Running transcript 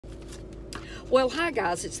Well, hi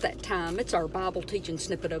guys, it's that time. It's our Bible teaching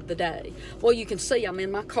snippet of the day. Well, you can see I'm in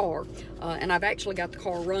my car, and I've actually got the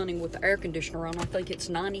car running with the air conditioner on. I think it's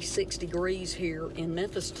 96 degrees here in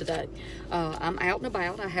Memphis today. I'm out and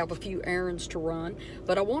about. I have a few errands to run,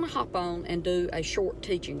 but I want to hop on and do a short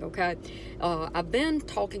teaching, okay? I've been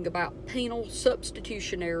talking about penal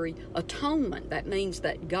substitutionary atonement. That means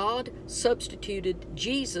that God substituted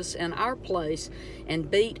Jesus in our place and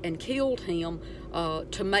beat and killed him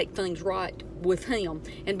to make things right with him.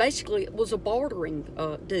 And basically it was a bartering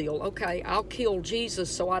deal. Okay, I'll kill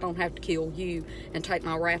Jesus so I don't have to kill you and take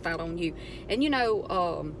my wrath out on you. And you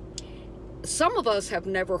know, some of us have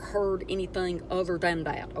never heard anything other than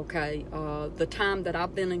that, okay? The time that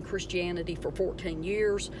I've been in Christianity for 14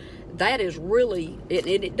 years, that is really,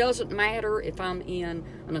 it doesn't matter if I'm in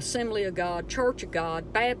an Assembly of God, Church of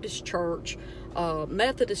God, Baptist church,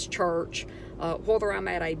 Methodist church, whether I'm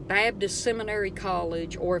at a Baptist seminary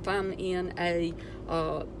college or if I'm in a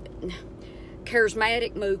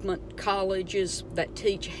charismatic movement colleges that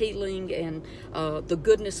teach healing and the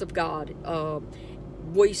goodness of God.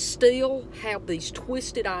 We still have these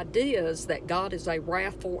twisted ideas that God is a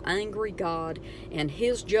wrathful, angry God, and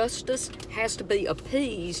his justice has to be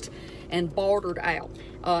appeased and bartered out.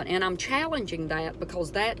 And I'm challenging that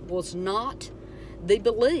because that was not the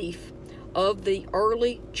belief of the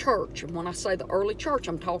early church. And when I say the early church,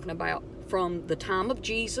 I'm talking about from the time of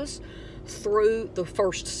Jesus through the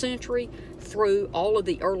first century, through all of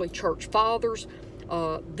the early church fathers.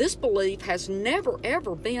 This belief has never,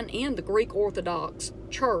 ever been in the Greek Orthodox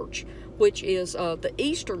Church, which is the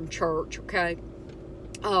Eastern Church, okay?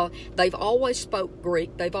 They've always spoke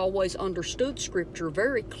Greek. They've always understood Scripture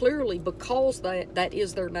very clearly because that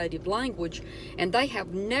is their native language. And they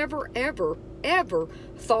have never, ever, ever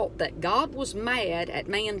thought that God was mad at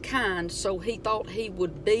mankind, so he thought he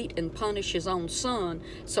would beat and punish his own son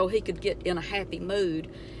so he could get in a happy mood.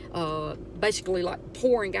 Basically like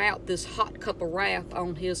pouring out this hot cup of wrath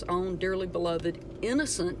on his own dearly beloved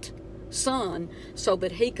innocent son so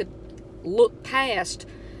that he could look past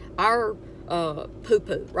our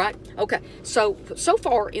poo-poo, right? Okay, so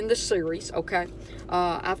far in this series, okay,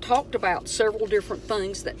 I've talked about several different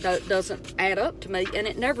things that doesn't add up to me, and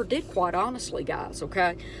it never did, quite honestly, guys,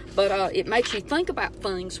 okay? But it makes you think about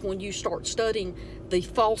things when you start studying the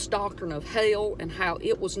false doctrine of hell and how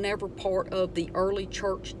it was never part of the early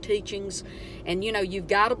church teachings. And, you know, you've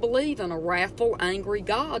got to believe in a wrathful, angry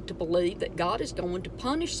God to believe that God is going to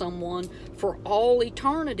punish someone for all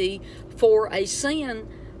eternity for a sin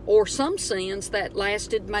or some sins that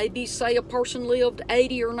lasted maybe, say, a person lived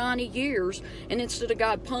 80 or 90 years, and instead of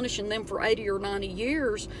God punishing them for 80 or 90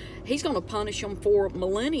 years, he's going to punish them for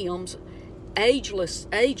millenniums, ageless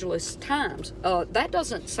times. That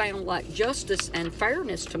doesn't sound like justice and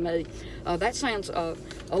fairness to me. That sounds a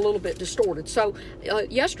little bit distorted. So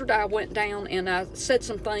yesterday I went down and I said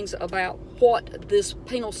some things about what this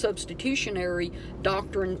penal substitutionary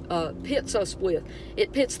doctrine pits us with.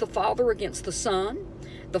 It pits the Father against the Son,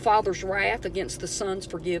 the Father's wrath against the Son's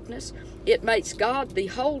forgiveness. It makes God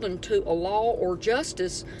beholden to a law or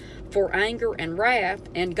justice for anger and wrath,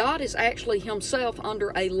 and God is actually himself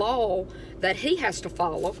under a law that he has to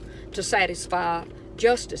follow to satisfy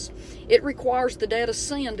justice. It requires the debt of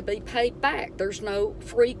sin to be paid back. There's no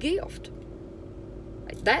free gift.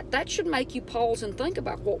 That should make you pause and think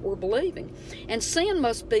about what we're believing. And sin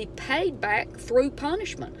must be paid back through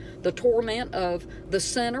punishment. The torment of the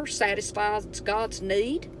sinner satisfies God's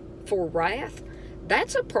need for wrath.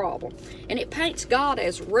 That's a problem. And it paints God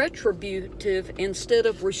as retributive instead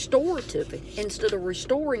of restorative. Instead of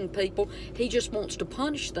restoring people, he just wants to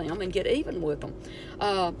punish them and get even with them.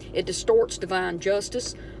 It distorts divine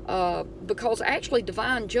justice because actually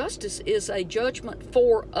divine justice is a judgment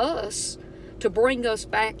for us to bring us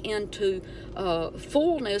back into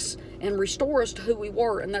fullness and restore us to who we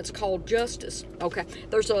were, and that's called justice. Okay,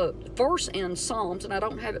 there's a verse in Psalms, and I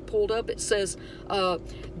don't have it pulled up. It says,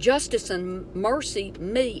 justice and mercy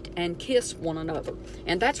meet and kiss one another.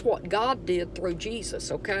 And that's what God did through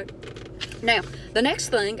Jesus, okay? Now, the next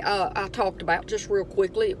thing I talked about just real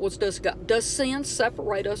quickly was, does sin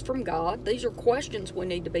separate us from God? These are questions we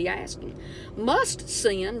need to be asking. Must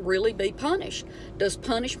sin really be punished? Does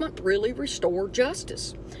punishment really restore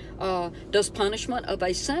justice? Does punishment of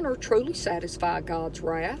a sinner truly satisfy God's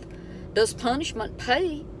wrath? Does punishment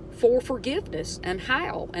pay for forgiveness, and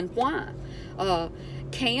how and why?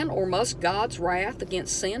 Can or must God's wrath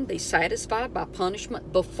against sin be satisfied by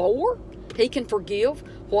punishment before he can forgive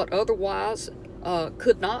what otherwise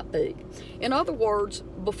could not be. In other words,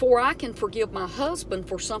 before I can forgive my husband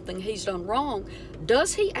for something he's done wrong,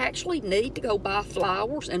 does he actually need to go buy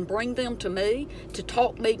flowers and bring them to me to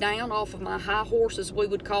talk me down off of my high horse, as we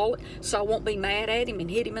would call it, so I won't be mad at him and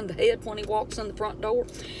hit him in the head when he walks in the front door?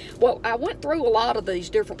 Well, I went through a lot of these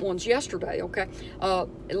different ones yesterday, okay?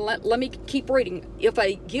 Let me keep reading. If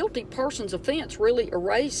a guilty person's offense really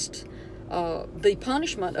erased the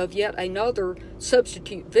punishment of yet another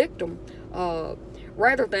substitute victim,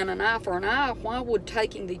 rather than an eye for an eye, why would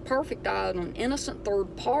taking the perfect eye on an innocent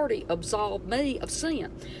third party absolve me of sin?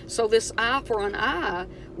 So this eye for an eye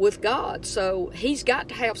with God. So he's got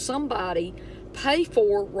to have somebody pay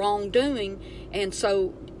for wrongdoing. And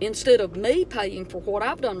so instead of me paying for what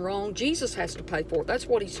I've done wrong, Jesus has to pay for it. That's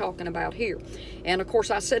what he's talking about here. And of course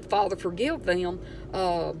I said, Father, forgive them.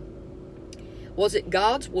 Was it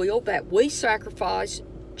God's will that we sacrifice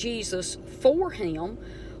Jesus for him?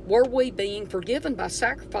 Were we being forgiven by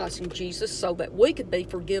sacrificing Jesus so that we could be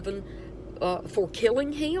forgiven for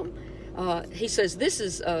killing him? He says this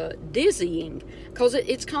is dizzying, because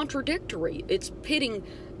it's contradictory. It's pitting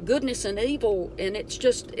goodness and evil, and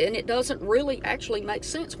it doesn't really actually make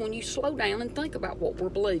sense when you slow down and think about what we're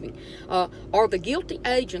believing. Are the guilty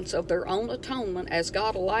agents of their own atonement, as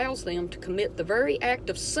God allows them to commit the very act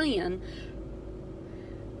of sin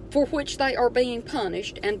for which they are being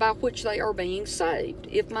punished and by which they are being saved?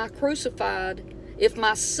 If my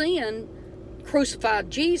sin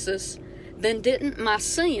crucified Jesus, then didn't my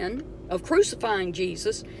sin of crucifying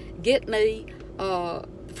Jesus get me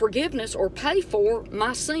forgiveness or pay for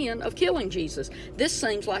my sin of killing Jesus? This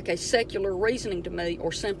seems like a secular reasoning to me,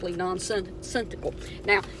 or simply nonsensical.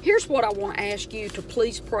 Now, here's what I want to ask you to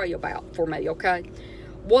please pray about for me, okay?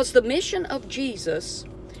 Was the mission of Jesus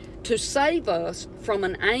to save us from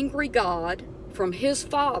an angry God, from his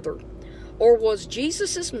Father, or was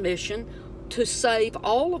Jesus' mission to save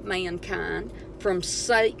all of mankind from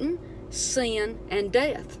Satan, sin, and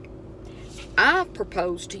death? I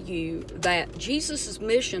propose to you that Jesus'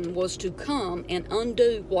 mission was to come and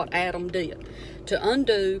undo what Adam did, to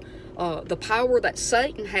undo the power that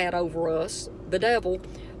Satan had over us, the devil,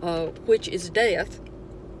 which is death.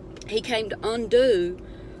 He came to undo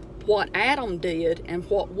what Adam did and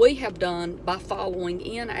what we have done by following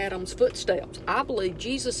in Adam's footsteps. I believe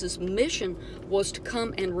Jesus' mission was to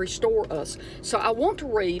come and restore us. So I want to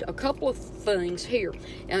read a couple of things here.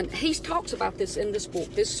 And he talks about this in this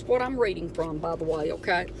book. This is what I'm reading from, by the way,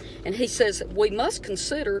 okay? And he says we must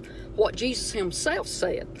consider what Jesus himself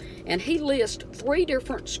said. And he lists 3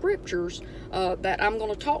 different scriptures that I'm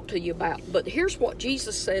going to talk to you about. But here's what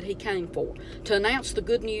Jesus said he came for: to announce the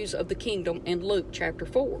good news of the kingdom in Luke chapter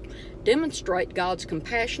 4. Demonstrate God's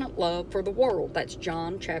compassionate love for the world. That's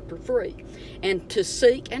John chapter 3. And to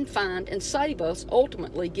seek and find and save us,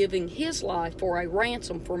 ultimately giving his life for a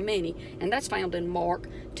ransom for many. And that's found in Mark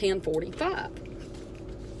 10:45.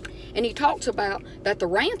 And he talks about that the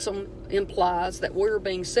ransom implies that we're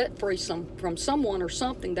being set free from someone or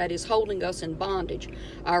something that is holding us in bondage.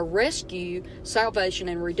 Our rescue, salvation,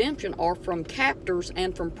 and redemption are from captors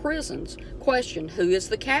and from prisons. Question: who is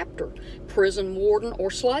the captor? Prison warden or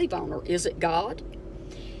slave owner? Is it God?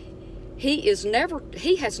 He has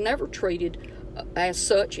never treated as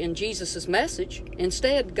such in Jesus' message.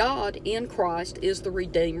 Instead, God in Christ is the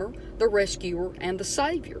Redeemer, the Rescuer, and the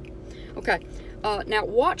Savior. Okay. Now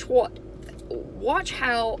watch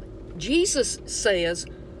how Jesus says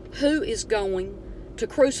who is going to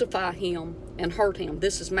crucify him and hurt him.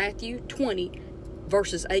 This is Matthew 20,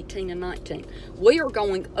 verses 18 and 19. We are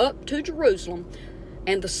going up to Jerusalem,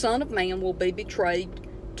 and the Son of Man will be betrayed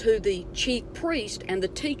to the chief priest and the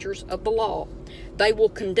teachers of the law. They will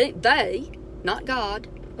condemn, not God,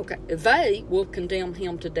 okay, they will condemn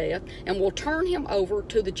him to death and will turn him over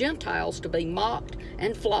to the Gentiles to be mocked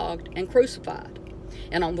and flogged and crucified.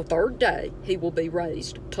 And on the 3rd day, he will be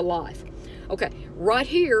raised to life. Okay, right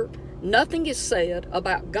here, nothing is said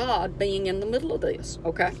about God being in the middle of this,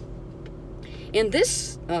 okay? In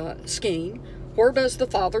this scheme, where does the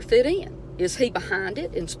Father fit in? Is he behind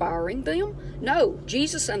it, inspiring them? No,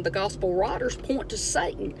 Jesus and the gospel writers point to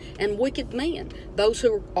Satan and wicked men, those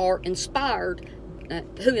who are inspired,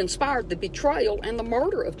 who inspired the betrayal and the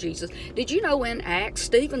murder of Jesus. Did you know in Acts,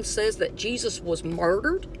 Stephen says that Jesus was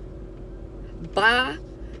murdered by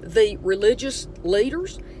the religious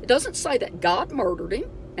leaders? It doesn't say that God murdered him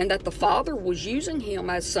and that the Father was using him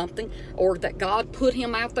as something, or that God put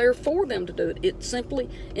him out there for them to do it. It simply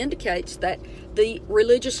indicates that the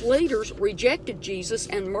religious leaders rejected Jesus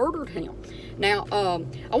and murdered him. Now,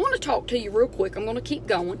 I want to talk to you real quick. I'm going to keep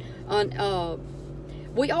going.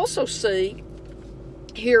 We also see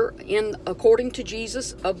here according to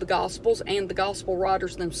Jesus of the Gospels and the Gospel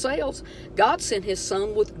writers themselves, God sent his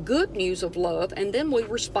son with good news of love, and then we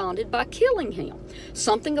responded by killing him.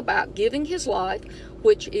 Something about giving his life,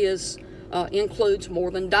 which is includes more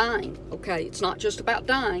than dying. Okay, it's not just about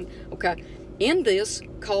dying. Okay, in this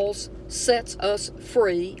cause sets us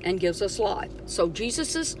free and gives us life. So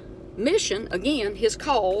Jesus's mission, again, his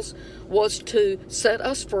cause was to set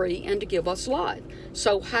us free and to give us life.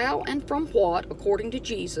 So how and from what, according to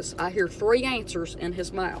Jesus? I hear three answers in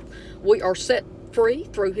his mouth. We are set free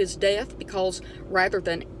through his death, because rather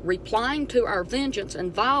than replying to our vengeance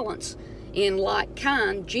and violence in like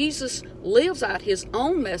kind, Jesus lives out his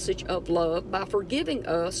own message of love by forgiving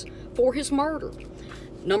us for his murder.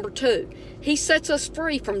 Number two, he sets us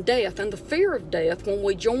free from death and the fear of death when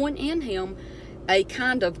we join in him a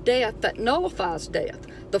kind of death that nullifies death.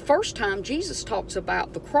 The first time Jesus talks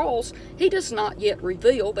about the cross, he does not yet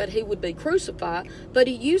reveal that he would be crucified, but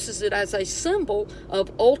he uses it as a symbol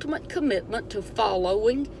of ultimate commitment to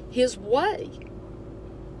following his way.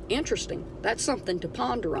 Interesting. That's something to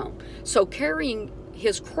ponder on. So carrying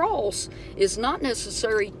his cross is not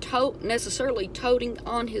necessarily toting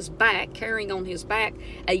on his back, carrying on his back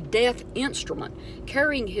a death instrument.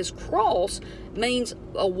 Carrying his cross means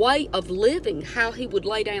a way of living, how he would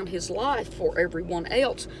lay down his life for everyone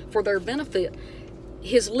else, for their benefit.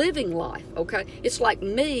 His living life, okay? It's like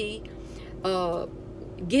me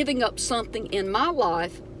giving up something in my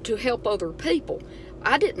life to help other people.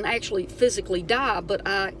 I didn't actually physically die, but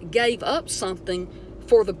I gave up something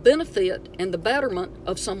for the benefit and the betterment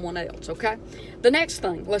of someone else, okay? The next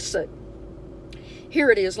thing, let's see. Here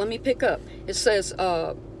it is, let me pick up. It says,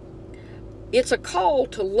 it's a call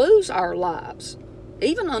to lose our lives,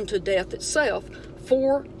 even unto death itself,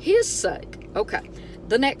 for his sake. Okay,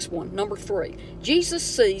 the next one, number 3. Jesus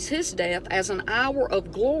sees his death as an hour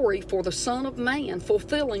of glory for the Son of Man,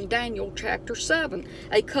 fulfilling Daniel chapter 7,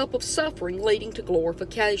 a cup of suffering leading to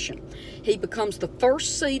glorification. He becomes the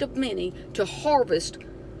first seed of many to harvest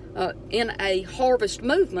in a harvest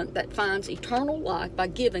movement that finds eternal life by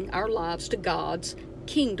giving our lives to God's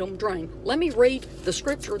kingdom dream. Let me read the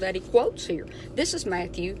scripture that he quotes here. This is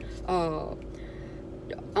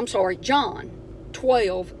John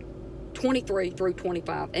 12, 23 through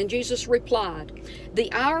 25. And Jesus replied,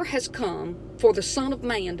 "The hour has come for the Son of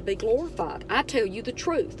Man to be glorified. I tell you the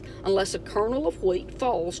truth, unless a kernel of wheat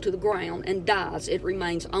falls to the ground and dies, it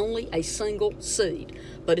remains only a single seed.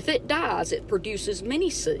 But if it dies, it produces many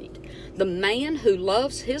seed. The man who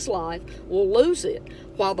loves his life will lose it,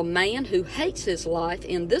 while the man who hates his life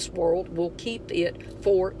in this world will keep it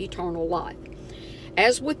for eternal life."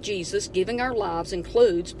 As with Jesus, giving our lives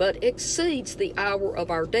includes but exceeds the hour of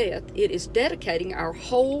our death. It is dedicating our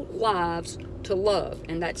whole lives to love,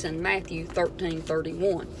 and that's in Matthew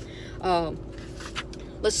 13:31.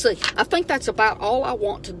 Let's see. I think that's about all I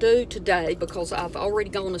want to do today, because I've already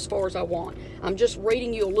gone as far as I want. I'm just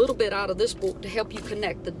reading you a little bit out of this book to help you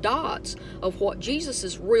connect the dots of what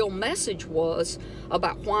Jesus' real message was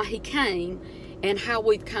about why he came, and how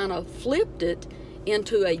we've kind of flipped it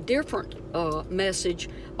into a different message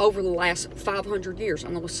over the last 500 years.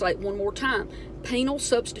 I'm going to say it one more time. Penal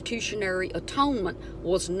Substitutionary Atonement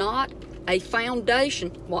was not a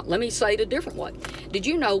foundation. Well, let me say it a different way. Did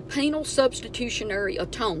you know penal substitutionary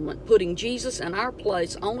atonement, putting Jesus in our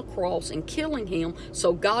place on a cross and killing him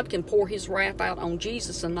so God can pour his wrath out on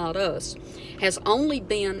Jesus and not us, has only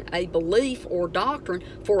been a belief or doctrine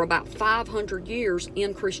for about 500 years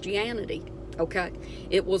in Christianity? Okay?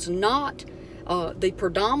 It was not the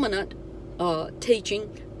predominant teaching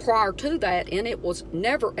prior to that, and it was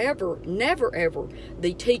never, ever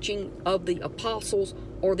the teaching of the apostles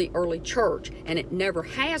or the early church, and it never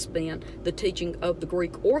has been the teaching of the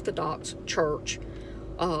Greek Orthodox Church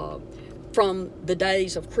from the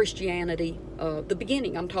days of Christianity, the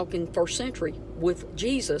beginning. I'm talking first century, with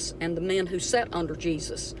Jesus and the men who sat under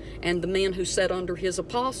Jesus and the men who sat under his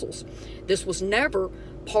apostles. This was never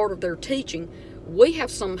part of their teaching. We have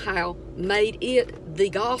somehow made it the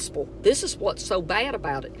gospel. This is what's so bad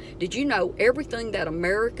about it. Did you know everything that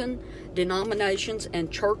American denominations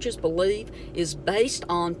and churches believe is based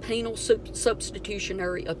on penal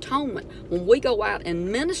substitutionary atonement? When we go out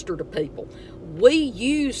and minister to people, we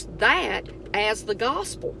use that as the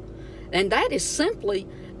gospel. And that is simply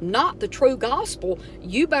not the true gospel.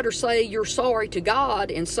 You better say you're sorry to God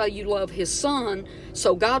and say you love his son,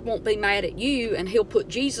 so God won't be mad at you, and he'll put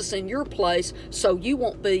Jesus in your place so you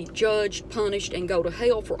won't be judged, punished, and go to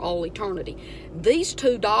hell for all eternity. These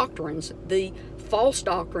two doctrines, the false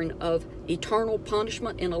doctrine of eternal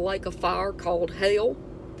punishment in a lake of fire called hell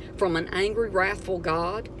from an angry, wrathful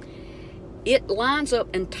God, it lines up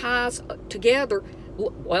and ties together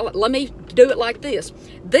Well, let me do it like this.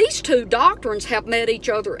 These two doctrines have met each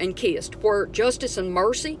other and kissed, where justice and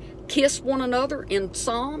mercy kiss one another in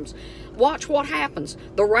Psalms. Watch what happens.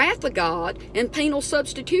 The wrath of God and penal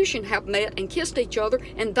substitution have met and kissed each other,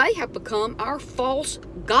 and they have become our false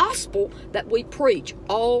gospel that we preach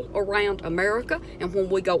all around America. And when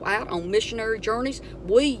we go out on missionary journeys,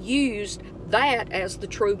 we use that as the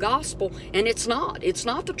true gospel, and it's not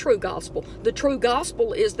the true gospel. The true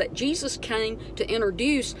gospel is that Jesus came to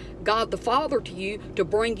introduce God the Father to you, to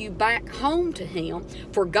bring you back home to him.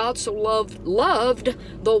 For God so loved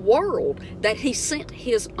the world that he sent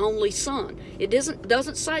his only son. It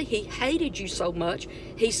doesn't say he hated you so much.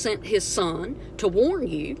 He sent his son to warn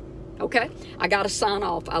you. Okay, I got to sign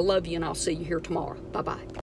off. I love you, and I'll see you here tomorrow. Bye-bye.